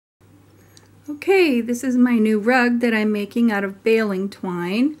Okay, this is my new rug that I'm making out of baling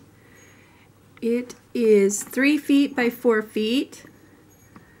twine. It is 3 feet by 4 feet.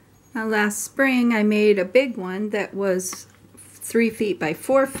 Now last spring I made a big one that was 3 feet by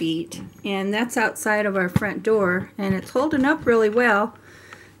 4 feet, and that's outside of our front door, and it's holding up really well.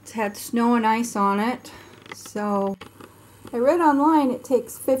 It's had snow and ice on it. So I read online it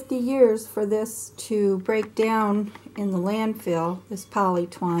takes 50 years for this to break down in the landfill, this poly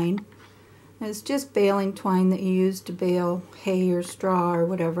twine. It's just baling twine that you use to bale hay or straw or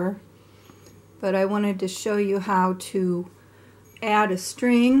whatever. But I wanted to show you how to add a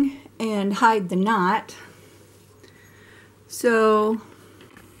string and hide the knot. So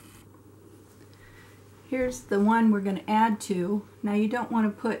here's the one we're going to add to. Now you don't want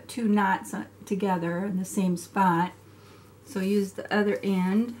to put two knots together in the same spot. So use the other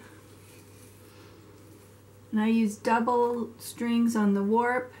end. And I use double strings on the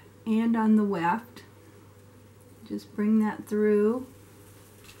warp and on the weft. Just bring that through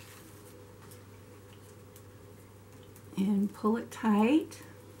and pull it tight,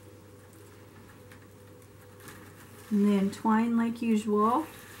 and then twine like usual.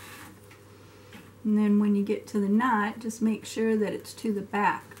 And then when you get to the knot, just make sure that it's to the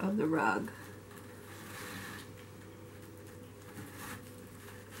back of the rug.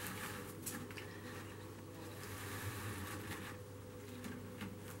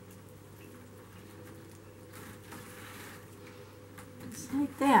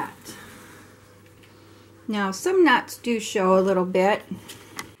 Like that. Now some knots do show a little bit.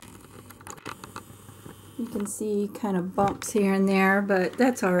 You can see kind of bumps here and there, but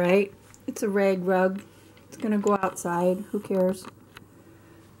that's alright. It's a rag rug. It's gonna go outside. Who cares?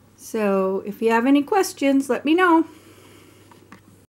 So if you have any questions, let me know.